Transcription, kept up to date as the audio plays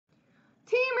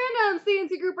Team Random,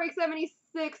 C&C Group Break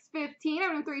 7615.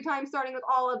 I'm doing 3 times, starting with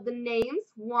all of the names.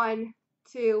 1,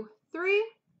 2, 3.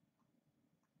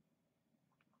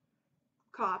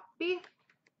 Copy.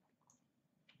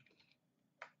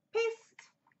 Paste.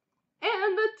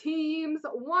 And the teams.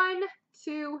 1,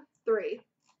 2, 3.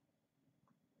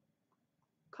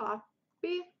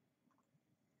 Copy.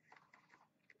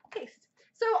 Paste.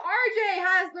 So RJ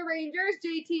has the Rangers,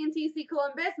 JT and TC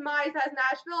Columbus, Mize has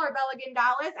Nashville, Arbelligan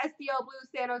Dallas, STL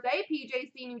Blues San Jose,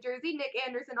 PJC New Jersey, Nick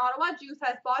Anderson Ottawa, Juice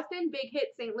has Boston, Big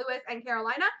Hit St. Louis and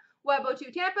Carolina,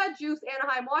 Webo2 Tampa, Juice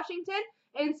Anaheim Washington,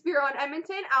 Inspiron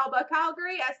Edmonton, Alba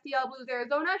Calgary, STL Blues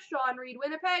Arizona, Sean Reed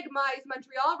Winnipeg, Mize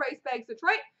Montreal, Rice Bags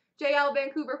Detroit, JL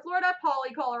Vancouver Florida,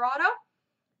 Pauly Colorado,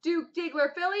 Duke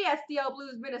Digler Philly, STL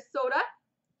Blues Minnesota,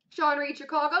 Sean Reed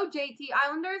Chicago, JT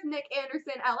Islanders, Nick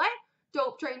Anderson LA,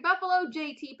 Dope Train Buffalo,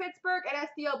 JT Pittsburgh, and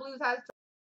STL Blues has